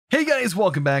Hey guys,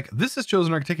 welcome back. This is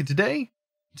ChosenArchitect, and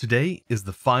today is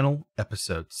the final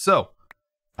episode. So,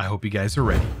 I hope you guys are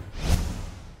ready.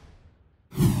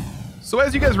 So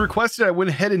as you guys requested, I went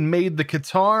ahead and made the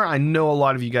guitar. I know a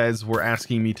lot of you guys were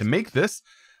asking me to make this,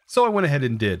 so I went ahead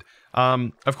and did.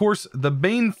 Of course, the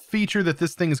main feature that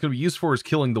this thing is going to be used for is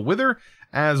killing the wither,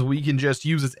 as we can just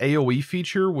use its AoE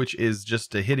feature, which is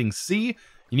just hitting C.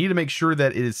 You need to make sure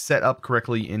that it is set up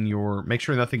correctly in your, make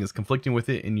sure nothing is conflicting with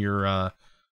it in your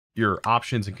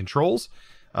options and controls.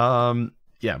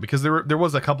 Yeah, because there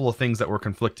was a couple of things that were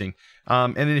conflicting.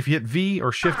 And then if you hit V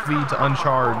or Shift V to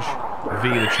uncharge, V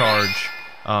to charge,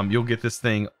 you'll get this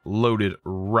thing loaded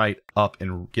right up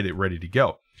and get it ready to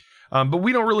go. But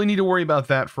we don't really need to worry about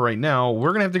that for right now.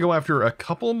 We're gonna have to go after a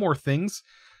couple more things.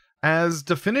 As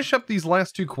to finish up these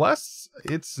last two quests,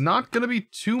 it's not gonna be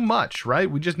too much,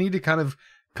 right? We just need to kind of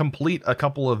complete a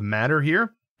couple of matter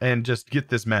here and just get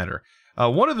this matter.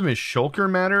 One of them is shulker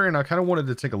matter, and I kind of wanted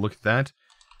to take a look at that.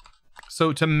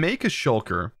 So to make a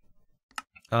shulker,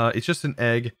 it's just an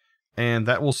egg, and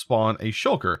that will spawn a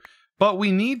shulker. But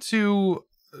we need to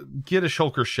get a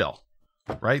shulker shell,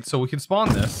 right? So we can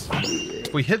spawn this.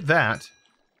 If we hit that,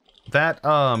 that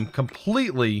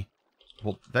completely,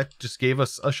 well, that just gave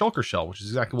us a shulker shell, which is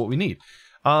exactly what we need.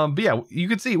 But yeah, you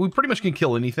can see we pretty much can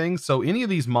kill anything. So any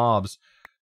of these mobs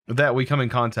that we come in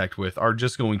contact with are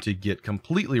just going to get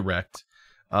completely wrecked.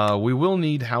 We will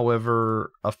need,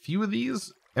 however, a few of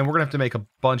these, and we're gonna have to make a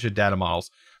bunch of data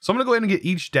models. So I'm gonna go ahead and get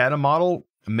each data model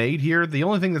made here. The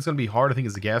only thing that's gonna be hard, I think,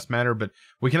 is the gas matter, but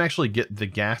we can actually get the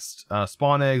gas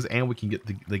spawn eggs, and we can get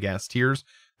the gas tiers.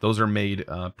 Those are made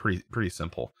pretty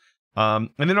simple.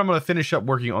 And then I'm gonna finish up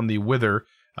working on the wither.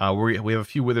 We have a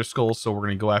few wither skulls, so we're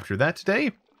gonna go after that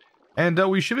today, and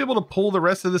we should be able to pull the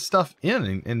rest of this stuff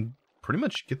in and pretty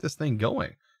much get this thing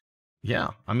going. Yeah,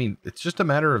 I mean, it's just a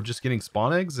matter of just getting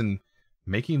spawn eggs and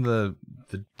making the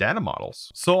data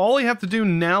models. So all I have to do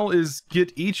now is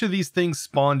get each of these things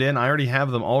spawned in. I already have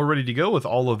them all ready to go with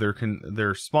all of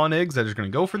their spawn eggs that are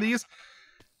going to go for these.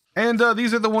 And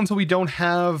these are the ones that we don't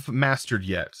have mastered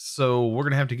yet. So we're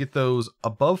going to have to get those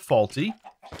above faulty.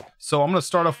 So I'm going to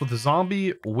start off with the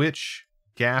zombie, witch,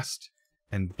 ghast,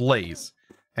 and blaze.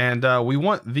 And we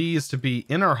want these to be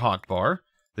in our hotbar.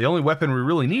 The only weapon we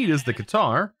really need is the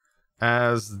guitar,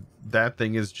 as that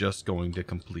thing is just going to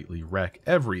completely wreck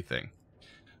everything.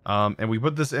 And we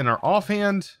put this in our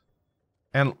offhand,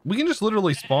 and we can just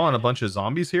literally spawn a bunch of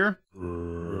zombies here.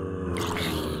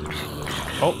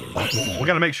 Oh, we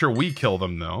gotta make sure we kill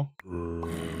them, though.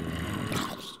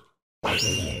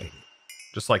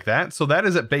 Just like that. So that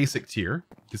is at basic tier.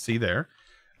 You can see there.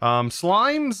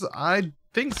 Slimes, I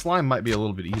think slime might be a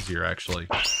little bit easier, actually.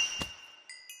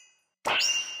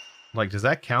 Like, does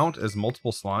that count as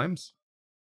multiple slimes?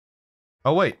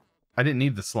 Oh, wait. I didn't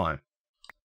need the slime.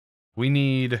 We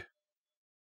need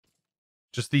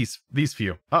just these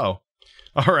few. Uh-oh.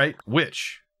 Alright,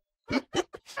 witch.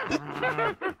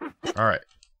 Alright.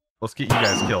 Let's get you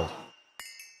guys killed.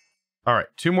 Alright,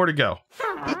 2 more to go.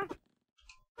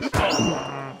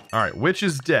 Alright, witch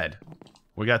is dead.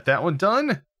 We got that one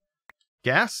done.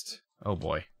 Ghast? Oh,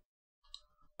 boy.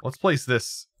 Let's place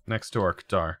this next to our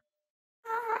guitar.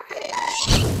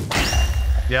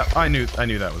 Yeah, I knew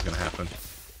that was gonna happen.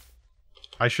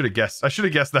 I should have guessed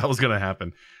that was gonna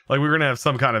happen. Like, we were gonna have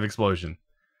some kind of explosion.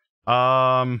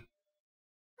 Yep.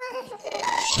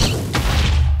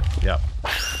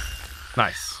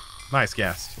 Nice. Nice,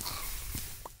 Ghast.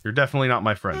 You're definitely not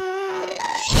my friend.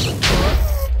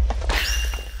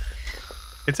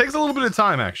 It takes a little bit of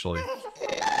time, actually.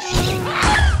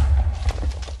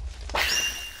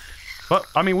 But,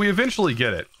 I mean, we eventually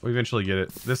get it. We eventually get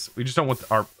it. We just don't want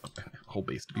our whole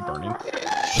base to be burning.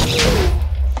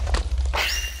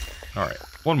 Alright,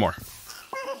 one more.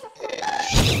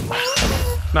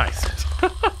 Nice.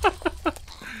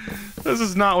 This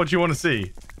is not what you want to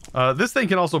see. This thing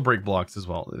can also break blocks as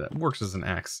well. That works as an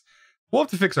axe. We'll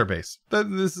have to fix our base.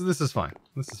 This is fine.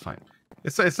 This is fine.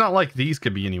 It's not like these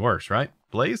could be any worse, right?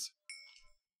 Blaze?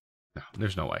 No,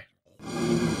 there's no way.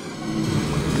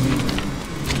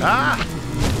 Ah!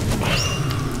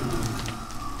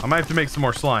 I might have to make some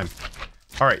more slime.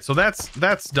 Alright, so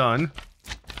that's done.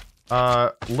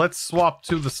 Let's swap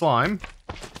to the slime.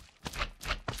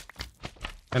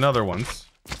 And other ones.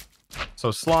 So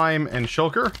slime and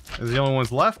shulker is the only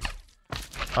ones left.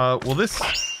 Well, this...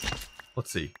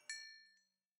 Let's see.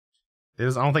 I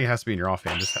don't think it has to be in your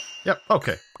offhand. Yep,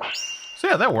 okay. So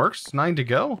yeah, that works. 9 to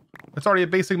go. It's already a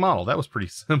basic model. That was pretty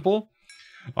simple.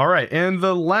 All right, and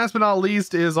the last but not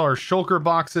least is our shulker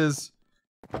boxes.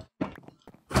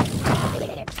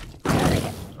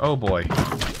 Oh boy.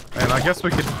 And then I guess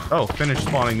we could... Oh, finish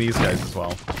spawning these guys as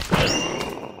well.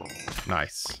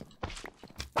 Nice.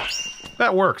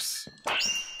 That works.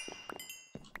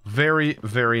 Very,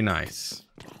 very nice.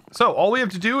 So, all we have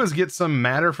to do is get some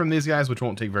matter from these guys, which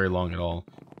won't take very long at all.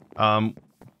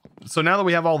 So now that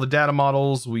we have all the data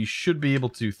models, we should be able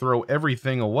to throw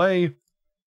everything away.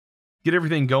 Get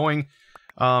everything going.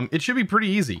 It should be pretty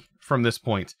easy from this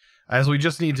point, as we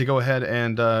just need to go ahead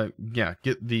and, yeah,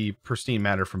 get the pristine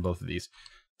matter from both of these.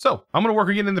 So, I'm going to work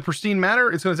on getting the pristine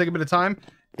matter. It's going to take a bit of time.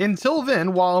 Until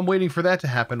then, while I'm waiting for that to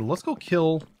happen, let's go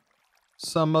kill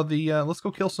some of the,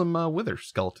 wither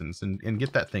skeletons and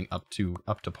get that thing up to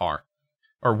par.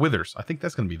 Or withers. I think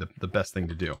that's going to be the best thing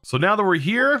to do. So now that we're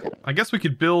here, I guess we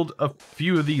could build a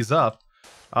few of these up.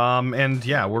 And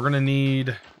yeah, we're going to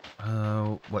need,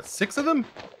 what, 6 of them?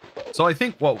 So I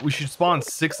think, well, we should spawn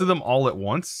 6 of them all at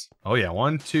once. Oh yeah,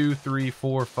 1, 2, 3,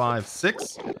 4, 5,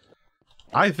 6.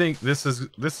 I think this is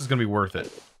going to be worth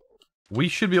it. We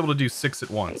should be able to do 6 at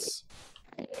once.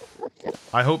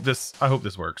 I hope this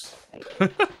works.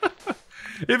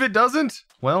 If it doesn't,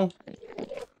 well,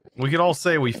 we could all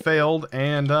say we failed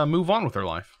and move on with our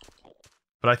life.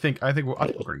 But I think we're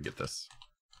gonna get this.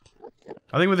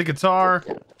 I think with the guitar,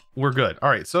 we're good. All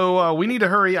right, so we need to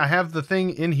hurry. I have the thing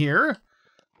in here.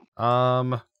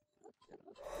 There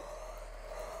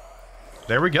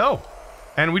we go.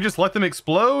 And we just let them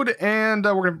explode, and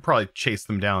we're gonna probably chase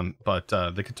them down. But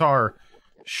the guitar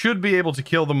should be able to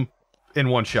kill them in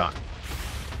one shot.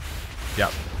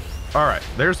 Yep. All right,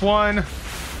 there's one.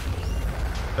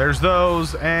 There's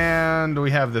those, and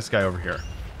we have this guy over here.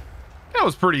 That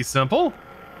was pretty simple.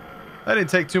 That didn't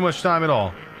take too much time at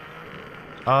all.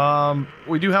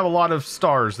 We do have a lot of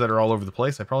stars that are all over the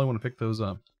place. I probably want to pick those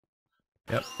up.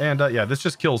 Yep, and yeah, this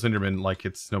just kills Enderman like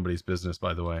it's nobody's business,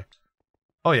 by the way.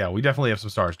 Oh yeah, we definitely have some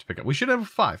stars to pick up. We should have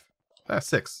 5.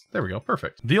 6. There we go,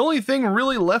 perfect. The only thing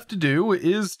really left to do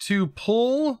is to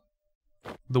pull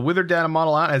the wither data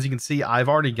model out. As you can see, I've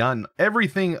already gotten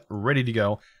everything ready to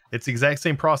go. It's the exact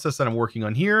same process that I'm working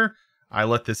on here. I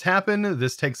let this happen.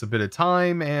 This takes a bit of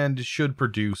time and should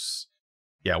produce...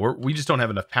 Yeah, we just don't have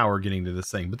enough power getting to this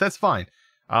thing, but that's fine.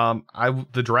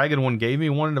 The dragon one gave me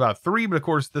one at about 3, but of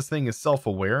course this thing is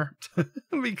self-aware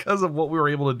because of what we were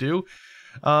able to do.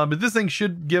 But this thing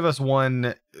should give us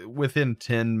one within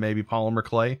 10, maybe polymer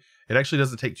clay. It actually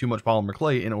doesn't take too much polymer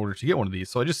clay in order to get one of these,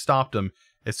 so I just stopped them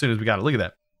as soon as we got it. Look at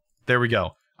that. There we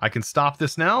go. I can stop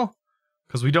this now,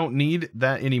 because we don't need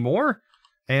that anymore.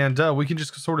 And we can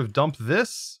just sort of dump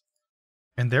this.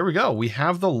 And there we go. We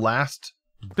have the last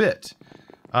bit.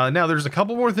 Now, there's a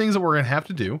couple more things that we're going to have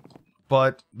to do.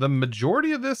 But the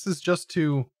majority of this is just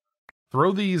to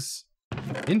throw these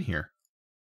in here.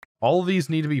 All of these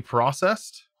need to be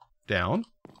processed down.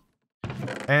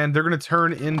 And they're going to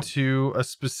turn into a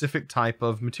specific type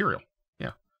of material.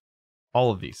 Yeah. All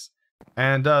of these.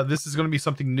 And this is going to be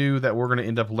something new that we're going to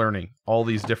end up learning. All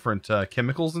these different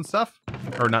chemicals and stuff.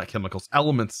 Or not chemicals,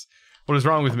 elements. What is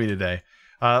wrong with me today?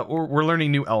 We're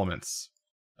learning new elements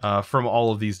from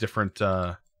all of these different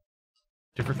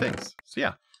things. So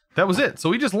yeah, that was it. So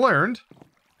we just learned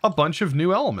a bunch of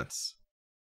new elements.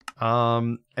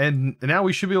 And now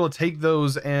we should be able to take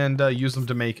those and use them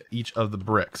to make each of the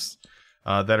bricks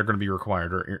that are going to be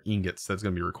required, or ingots that's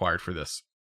going to be required for this.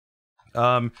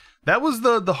 That was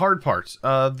the hard part.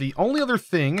 The only other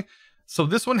thing, so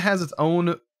this one has its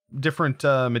own different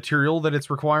material that it's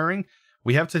requiring.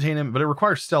 We have titanium, but it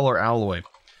requires stellar alloy.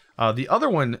 The other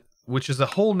one, which is a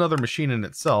whole nother machine in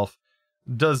itself,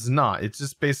 does not. It's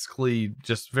just basically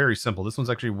just very simple. This one's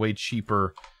actually way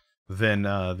cheaper than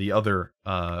the other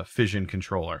fission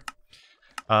controller.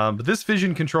 But this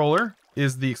fission controller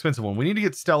is the expensive one. We need to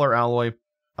get stellar alloy.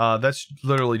 That's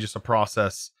literally just a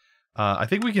process. I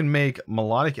think we can make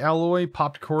melodic alloy,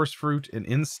 popped chorus fruit, and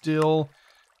insteel,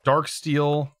 dark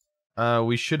steel.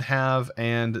 We should have,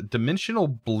 and dimensional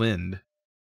blend.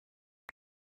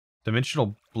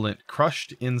 Dimensional blend,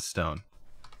 crushed instone.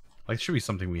 Like, it should be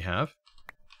something we have.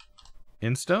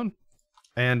 Instone,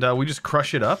 and we just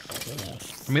crush it up.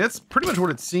 I mean, that's pretty much what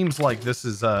it seems like this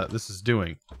is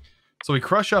doing. So we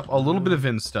crush up a little bit of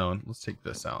instone. Let's take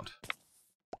this out.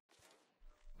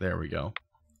 There we go.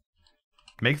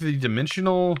 Make the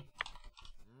dimensional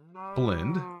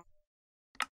blend.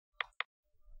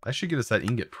 That should get us that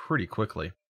ingot pretty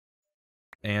quickly.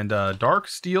 And dark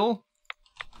steel.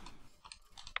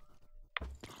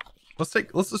 Let's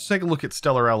just take a look at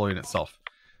stellar alloy in itself.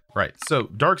 Right, so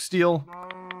dark steel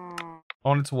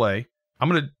on its way. I'm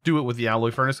going to do it with the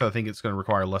alloy furnace because I think it's going to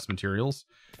require less materials.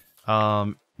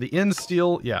 The end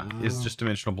steel, yeah, is just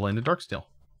dimensional blend and dark steel.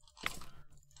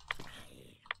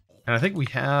 And I think we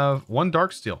have one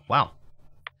dark steel. Wow.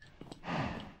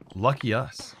 Lucky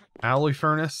us. Alloy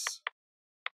furnace.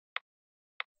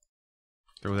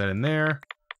 Throw that in there.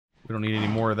 We don't need any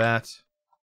more of that.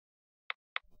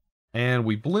 And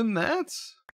we blend that.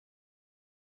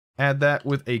 Add that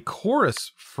with a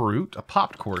chorus fruit. A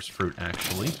popped chorus fruit,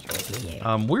 actually.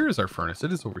 Where is our furnace?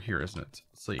 It is over here, isn't it?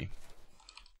 Let's see.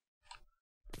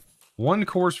 One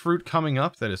chorus fruit coming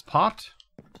up that is popped.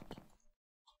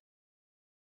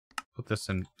 Put this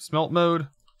in smelt mode.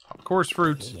 Pop chorus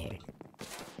fruit.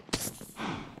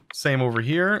 Same over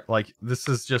here. Like, this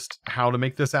is just how to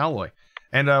make this alloy.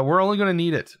 And we're only going to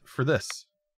need it for this.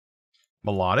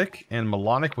 Melodic and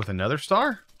melodic with another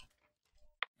star.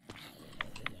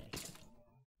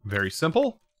 Very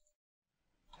simple.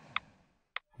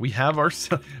 We have our...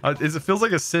 it feels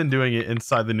like a sin doing it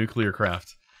inside the nuclear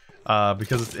craft.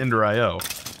 Because it's Ender IO.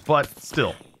 But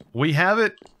still, we have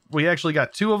it. We actually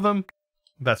got 2 of them.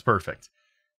 That's perfect.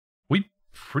 We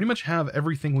pretty much have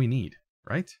everything we need,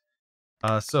 right?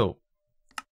 So,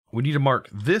 we need to mark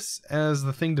this as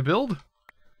the thing to build.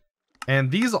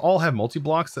 And these all have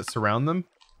multi-blocks that surround them.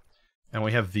 And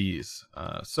we have these.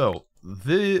 So,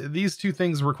 these 2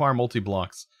 things require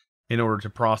multi-blocks in order to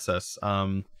process.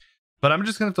 But I'm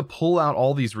just going to have to pull out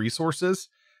all these resources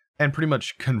and pretty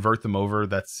much convert them over.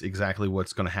 That's exactly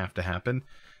what's going to have to happen.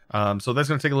 So that's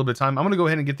going to take a little bit of time. I'm going to go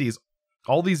ahead and get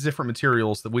all these different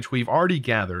materials which we've already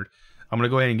gathered. I'm going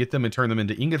to go ahead and get them and turn them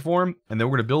into ingot form. And then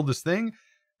we're going to build this thing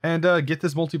and get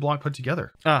this multi-block put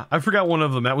together. I forgot one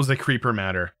of them. That was the creeper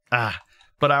matter.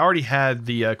 But I already had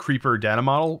the creeper data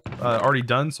model already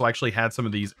done. So I actually had some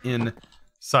of these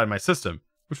inside my system,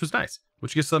 which was nice.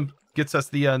 Which gets us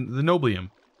the noblium.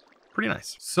 Pretty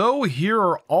nice. So here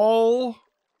are all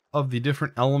of the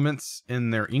different elements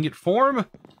in their ingot form,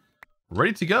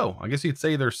 ready to go. I guess you could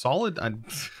say they're solid. I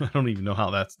don't even know how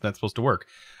that's supposed to work.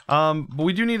 But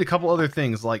we do need a couple other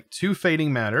things, like 2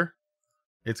 fading matter.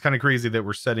 It's kind of crazy that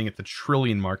we're setting at the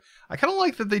trillion mark. I kind of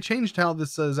like that they changed how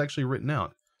this is actually written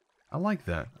out. I like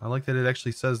that. I like that it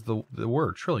actually says the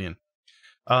word trillion.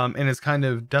 And it's kind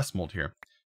of decimaled here.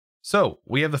 So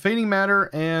we have the fading matter,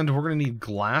 and we're going to need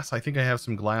glass. I think I have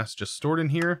some glass just stored in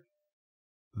here.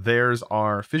 There's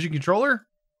our fission controller,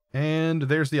 and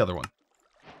there's the other one.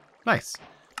 Nice.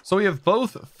 So we have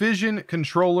both fission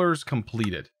controllers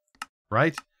completed,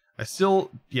 right? It's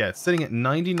sitting at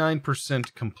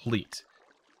 99% complete.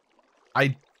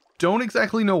 I don't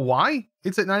exactly know why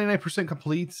it's at 99%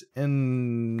 complete,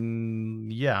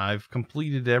 and yeah, I've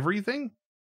completed everything.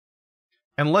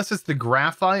 Unless it's the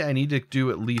graphite, I need to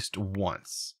do at least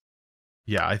once.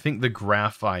 Yeah, I think the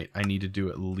graphite I need to do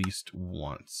at least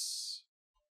once.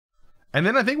 And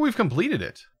then I think we've completed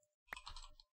it.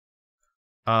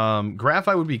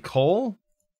 Graphite would be coal.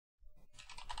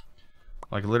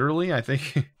 Like literally, I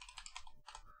think.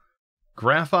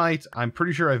 Graphite, I'm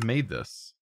pretty sure I've made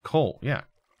this. Coal, yeah,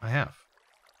 I have.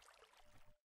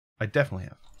 I definitely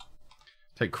have.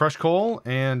 Take crushed coal,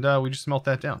 and we just smelt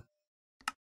that down.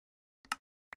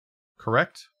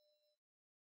 Correct?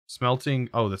 Smelting,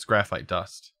 oh, that's graphite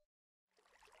dust.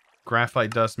 Graphite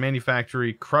dust,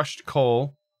 manufactory, crushed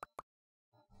coal.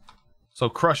 So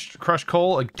crushed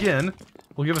coal, again,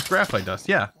 will give us graphite dust.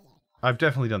 Yeah, I've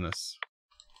definitely done this.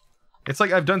 It's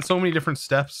like I've done so many different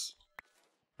steps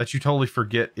that you totally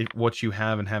forget what you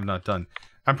have and have not done.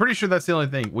 I'm pretty sure that's the only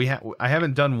thing. I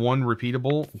haven't done one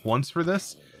repeatable once for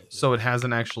this, so it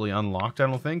hasn't actually unlocked, I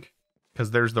don't think. Because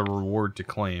there's the reward to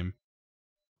claim.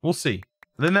 We'll see.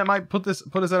 Then that might put us at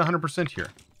 100% here.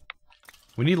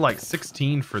 We need like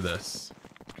 16 for this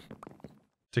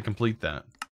to complete that.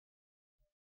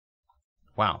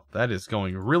 Wow, that is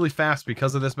going really fast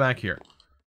because of this back here.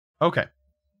 Okay.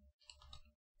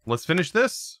 Let's finish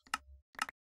this.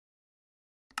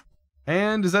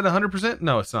 And is that 100%?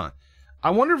 No, it's not.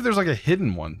 I wonder if there's like a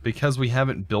hidden one because we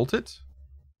haven't built it.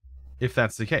 If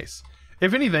that's the case.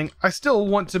 If anything, I still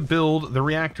want to build the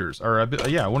reactors. Or,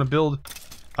 yeah, I want to build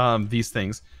these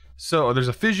things. So there's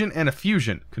a fission and a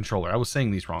fusion controller. I was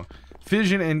saying these wrong.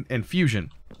 Fission and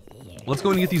fusion. Let's go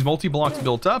ahead and get these multi-blocks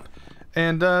built up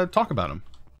and talk about them.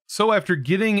 So after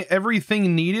getting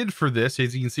everything needed for this,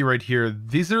 as you can see right here,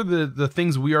 these are the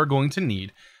things we are going to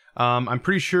need. I'm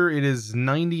pretty sure it is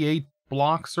 98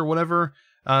 blocks or whatever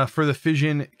for the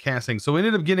fission casting. So we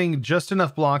ended up getting just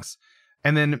enough blocks,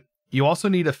 and then you also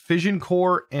need a fission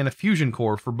core and a fusion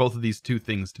core for both of these two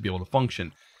things to be able to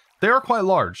function. They are quite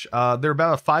large. They're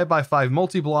about a 5x5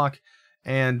 multi-block,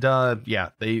 and yeah,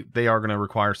 they are going to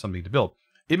require something to build.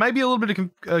 It might be a little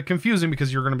bit confusing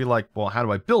because you're going to be like, well, how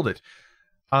do I build it?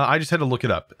 I just had to look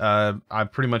it up. I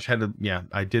pretty much had to, yeah,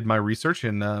 I did my research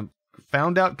and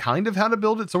found out kind of how to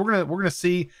build it. So we're gonna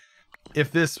see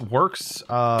if this works.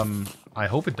 I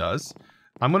hope it does.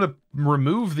 I'm going to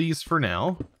remove these for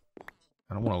now.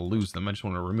 I don't want to lose them. I just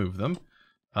want to remove them.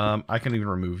 I can even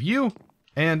remove you.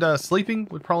 And sleeping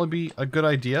would probably be a good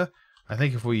idea. I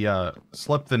think if we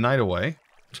slept the night away,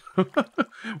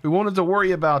 we won't have to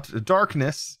worry about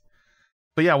darkness.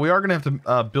 But yeah, we are going to have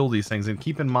to build these things. And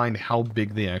keep in mind how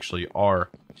big they actually are.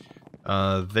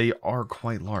 They are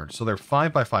quite large. So they're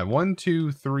 5 by 5. 1,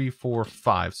 2, 3, 4,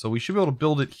 5. So we should be able to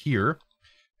build it here.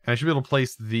 And I should be able to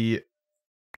place the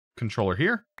controller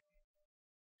here.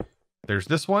 There's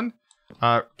this one.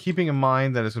 Keeping in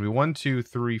mind that it's going to be 1, 2,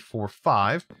 3, 4,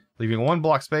 5. Leaving 1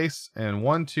 block space. And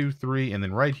 1, 2, 3. And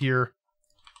then right here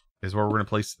is where we're going to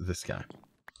place this guy.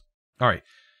 Alright.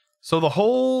 So the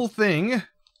whole thing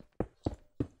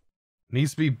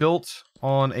needs to be built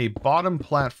on a bottom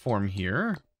platform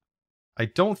here. I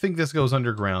don't think this goes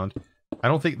underground. I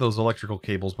don't think those electrical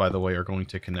cables, by the way, are going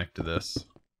to connect to this.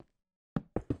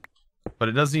 But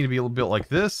it does need to be built like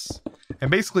this.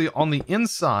 And basically, on the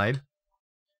inside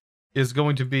is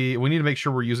going to be... We need to make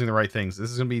sure we're using the right things.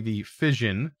 This is going to be the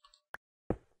fission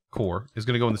core. Is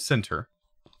going to go in the center.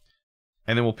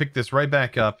 And then we'll pick this right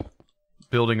back up,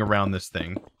 building around this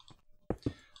thing.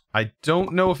 I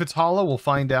don't know if it's hollow. We'll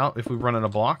find out if we run out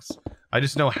of blocks. I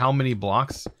just know how many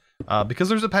blocks... because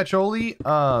there's a Patchouli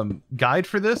guide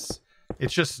for this,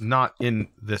 it's just not in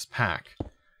this pack.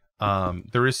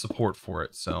 There is support for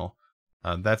it, so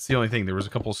that's the only thing. There was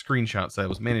a couple of screenshots that I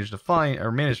was managed to find,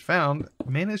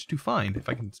 if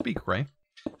I can speak right,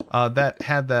 that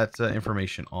had that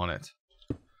information on it.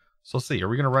 So let's see, are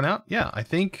we going to run out? Yeah, I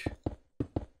think...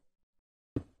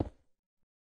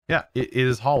 Yeah, it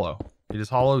is hollow. It is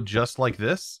hollow just like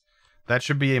this. That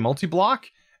should be a multi-block.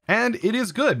 And it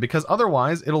is good, because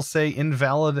otherwise it'll say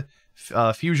invalid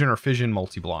fusion or fission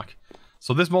multi-block.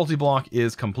 So this multi-block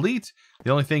is complete.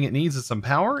 The only thing it needs is some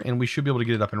power, and we should be able to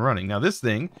get it up and running. Now this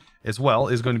thing, as well,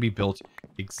 is going to be built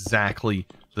exactly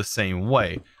the same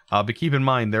way. But keep in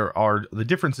mind, there are the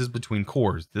differences between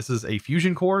cores. This is a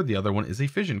fusion core, the other one is a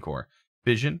fission core.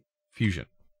 Fission, fusion.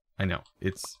 I know,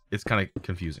 it's kind of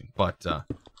confusing, but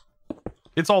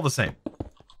it's all the same.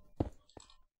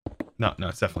 No,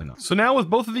 it's definitely not. So now with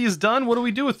both of these done, what do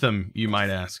we do with them, you might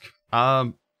ask?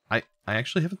 I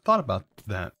actually haven't thought about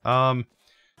that.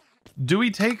 Do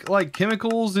we take, like,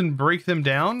 chemicals and break them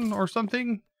down or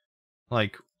something?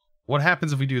 Like, what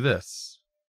happens if we do this?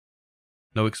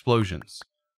 No explosions.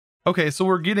 Okay, so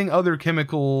we're getting other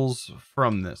chemicals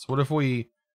from this. What if we...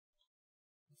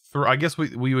 I guess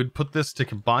we would put this to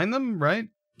combine them, right?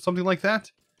 Something like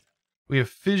that? We have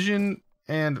fission...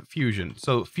 and fusion.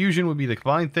 So fusion would be to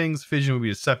combine things, fission would be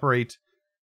to separate.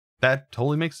 That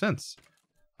totally makes sense.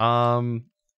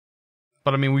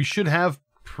 But I mean, we should have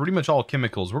pretty much all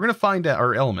chemicals. We're going to find out,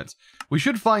 or elements. We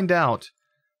should find out.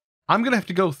 I'm going to have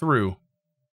to go through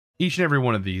each and every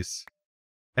one of these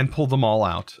and pull them all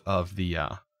out of the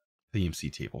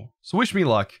EMC table. So wish me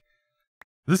luck.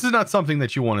 This is not something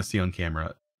that you want to see on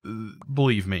camera.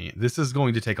 Believe me, this is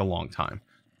going to take a long time.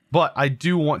 But I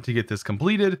do want to get this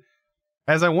completed,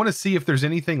 as I want to see if there's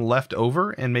anything left over,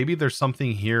 and maybe there's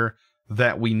something here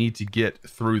that we need to get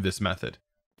through this method.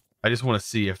 I just want to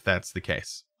see if that's the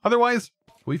case. Otherwise,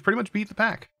 we've pretty much beat the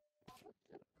pack.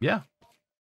 Yeah.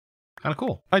 Kind of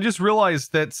cool. I just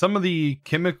realized that some of the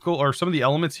chemical, or some of the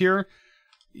elements here,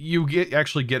 you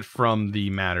actually get from the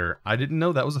matter. I didn't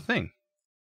know that was a thing.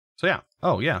 So yeah.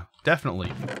 Oh yeah,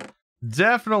 definitely.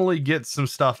 Definitely get some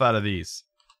stuff out of these.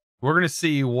 We're going to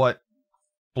see what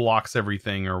blocks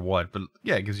everything or what, but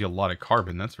yeah, it gives you a lot of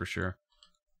carbon, that's for sure.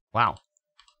 Wow.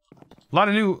 A lot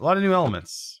of new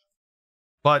elements.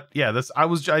 But yeah,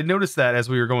 I noticed that as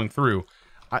we were going through.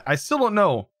 I still don't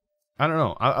know. I don't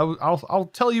know.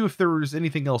 I'll tell you if there was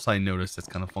anything else I noticed that's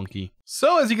kind of funky.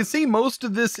 So as you can see, most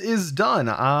of this is done.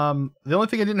 The only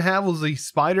thing I didn't have was the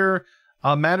spider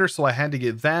matter, so I had to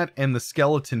get that, and the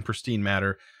skeleton pristine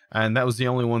matter, and that was the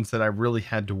only ones that I really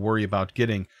had to worry about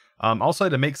getting. Also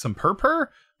had to make some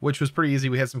purpur, which was pretty easy.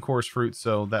 We had some chorus fruit,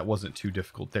 so that wasn't too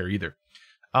difficult there either.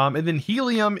 And then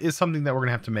helium is something that we're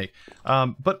gonna have to make.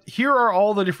 But here are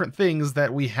all the different things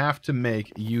that we have to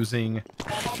make using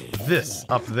this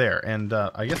up there. And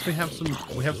I guess we have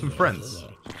some friends.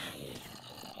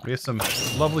 We have some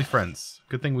lovely friends.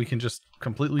 Good thing we can just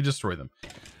completely destroy them.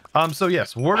 So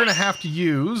yes, we're gonna have to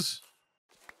use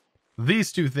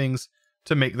these two things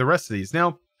to make the rest of these.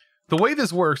 Now, the way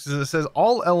this works is it says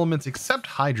all elements except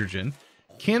hydrogen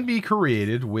can be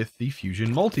created with the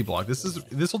fusion multi-block.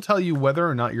 This will tell you whether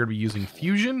or not you're going to be using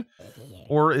fusion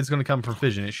or it's going to come from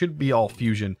fission. It should be all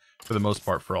fusion for the most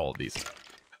part for all of these.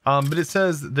 But it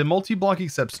says the multi-block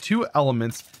accepts two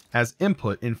elements as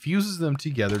input and fuses them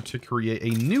together to create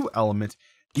a new element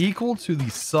equal to the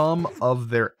sum of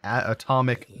their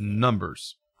atomic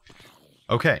numbers.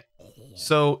 Okay,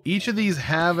 so each of these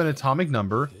have an atomic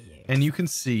number, and you can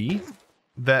see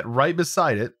that right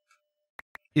beside it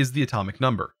is the atomic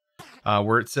number,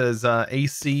 where it says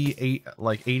AC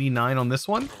 89 on this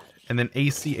one, and then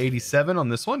AC 87 on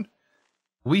this one.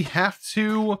 We have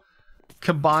to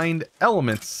combine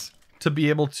elements to be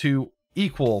able to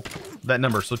equal that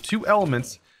number. So two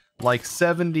elements like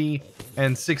 70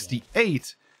 and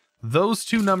 68, those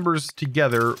two numbers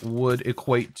together would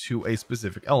equate to a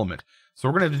specific element. So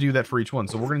we're going to have to do that for each one.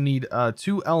 So we're going to need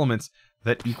two elements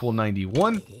that equal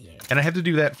 91, and I have to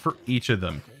do that for each of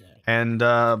them. And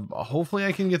hopefully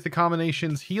I can get the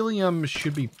combinations. Helium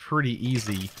should be pretty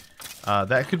easy.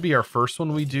 That could be our first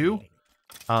one we do,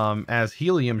 as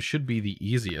helium should be the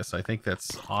easiest. I think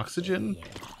that's oxygen.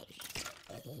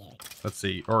 Let's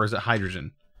see, or is it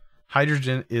hydrogen?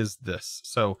 Hydrogen is this.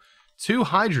 So 2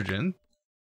 hydrogen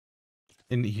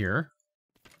in here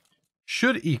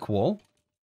should equal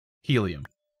helium.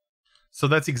 So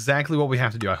that's exactly what we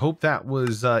have to do. I hope that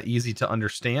was easy to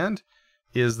understand,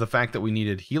 is the fact that we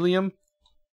needed helium.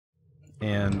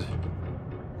 And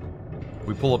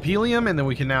we pull up helium, and then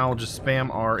we can now just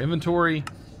spam our inventory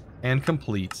and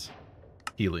complete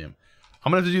helium.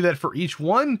 I'm going to have to do that for each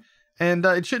one, and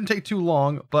it shouldn't take too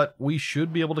long, but we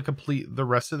should be able to complete the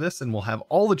rest of this, and we'll have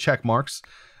all the check marks.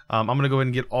 I'm going to go ahead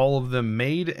and get all of them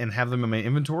made and have them in my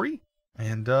inventory.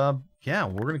 And yeah,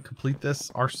 we're going to complete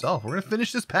this ourselves. We're going to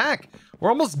finish this pack. We're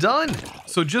almost done.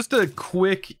 So just a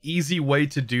quick, easy way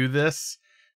to do this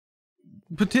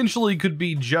potentially could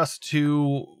be just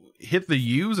to hit the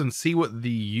use and see what the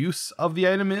use of the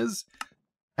item is.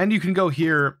 And you can go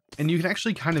here and you can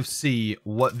actually kind of see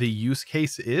what the use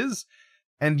case is.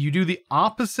 And you do the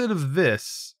opposite of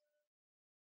this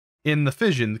in the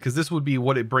fission, because this would be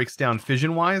what it breaks down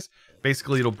fission wise.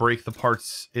 Basically, it'll break the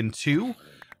parts in two.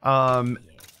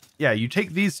 Yeah, you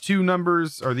take these two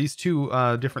numbers, or these two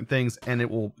different things, and it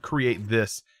will create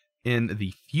this in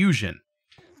the fusion.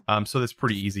 So that's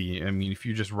pretty easy. I mean, if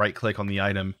you just right click on the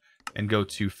item and go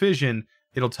to fission,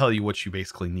 it'll tell you what you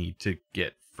basically need to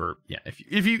get for, yeah,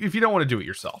 if you don't want to do it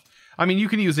yourself. I mean, you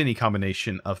can use any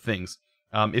combination of things.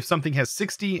 If something has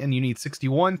 60 and you need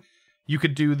 61, you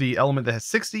could do the element that has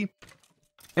 60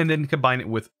 and then combine it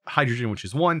with hydrogen, which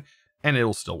is 1, and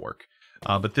it'll still work.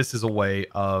 But this is a way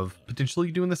of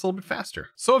potentially doing this a little bit faster.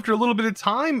 So after a little bit of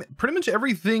time, pretty much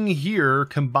everything here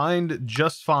combined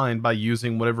just fine by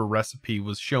using whatever recipe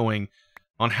was showing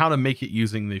on how to make it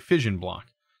using the fission block.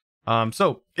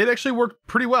 So it actually worked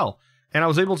pretty well. And I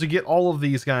was able to get all of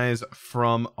these guys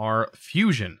from our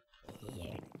fusion.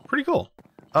 Pretty cool.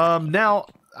 Now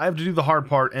I have to do the hard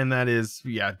part, and that is,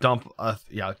 dump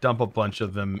a bunch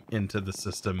of them into the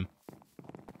system.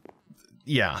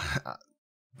 Yeah.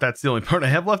 That's the only part I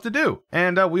have left to do.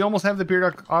 And we almost have the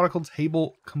periodical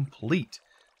table complete.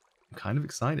 I'm kind of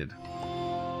excited.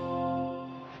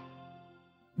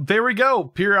 There we go.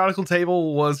 Periodical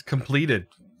table was completed.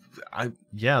 I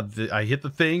hit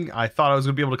the thing. I thought I was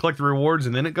going to be able to collect the rewards,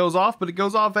 and then it goes off, but it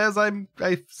goes off as I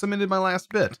submitted my last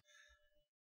bit.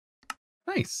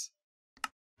 Nice.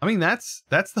 I mean, that's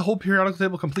the whole periodical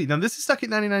table complete. Now, this is stuck at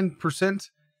 99%.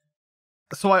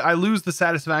 So I lose the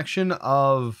satisfaction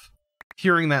of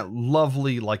hearing that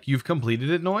lovely, like, you've completed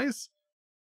it noise.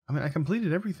 I mean, I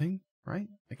completed everything, right?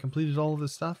 I completed all of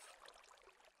this stuff.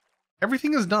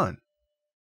 Everything is done.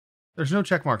 There's no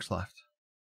check marks left.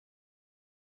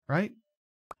 Right?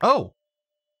 Oh!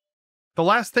 The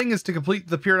last thing is to complete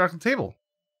the periodical table.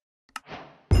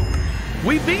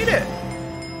 We beat it!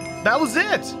 That was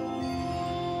it!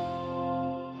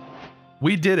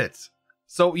 We did it.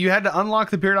 So you had to unlock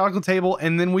the periodical table,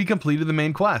 and then we completed the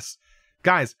main quest.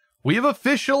 Guys, we have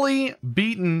officially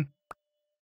beaten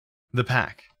the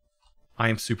pack. I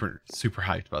am super, super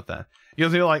hyped about that. You know,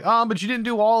 they're like, oh, but you didn't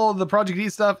do all of the Project E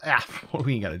stuff. Ah, well,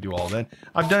 we ain't got to do all of that.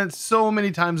 I've done it so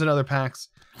many times in other packs.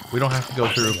 We don't have to go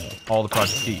through all the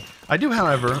Project E. I do,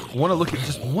 however, want to look at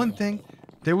just one thing.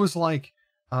 There was like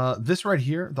this right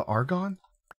here, the argon.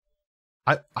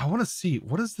 I want to see,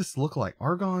 what does this look like?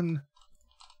 Argon.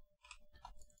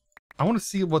 I want to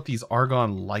see what these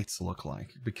argon lights look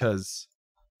like, because,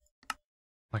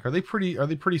 like, are they pretty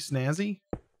snazzy?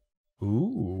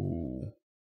 Ooh.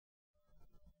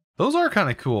 Those are kind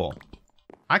of cool.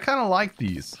 I kind of like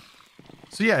these.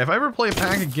 So yeah, if I ever play a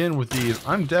pack again with these,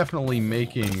 I'm definitely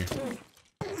making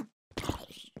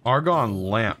argon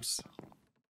lamps.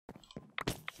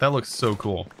 That looks so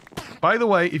cool. By the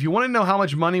way, if you want to know how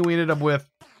much money we ended up with,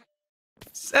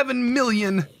 7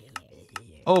 million.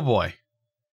 Oh boy.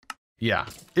 Yeah,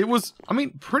 it was, I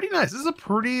mean, pretty nice. This is a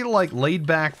pretty, like, laid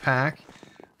back pack.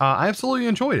 I absolutely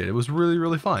enjoyed it. It was really,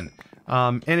 really fun.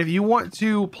 And if you want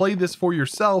to play this for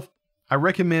yourself, I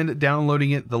recommend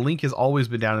downloading it. The link has always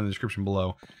been down in the description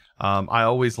below. I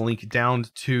always link down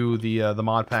to the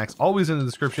mod packs, always in the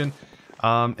description.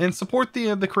 And support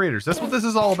the creators. That's what this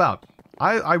is all about.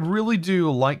 I really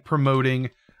do like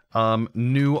promoting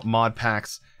new mod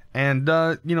packs. And,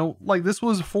 you know, like this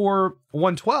was for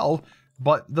 112,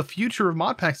 but the future of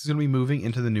mod packs is going to be moving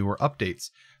into the newer updates.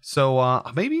 So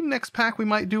maybe next pack we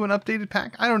might do an updated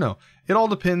pack. I don't know. It all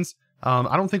depends.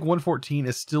 I don't think 114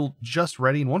 is still just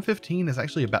ready, and 115 is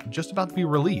actually just about to be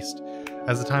released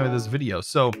as the time of this video.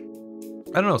 So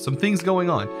I don't know, some things going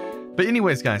on. But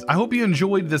anyways, guys, I hope you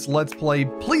enjoyed this Let's Play.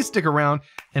 Please stick around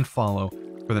and follow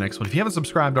for the next one. If you haven't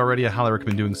subscribed already, I highly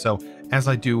recommend doing so, as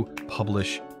I do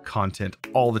publish content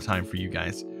all the time for you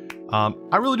guys.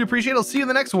 I really do appreciate it. I'll see you in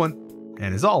the next one.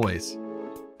 And as always,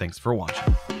 thanks for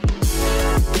watching.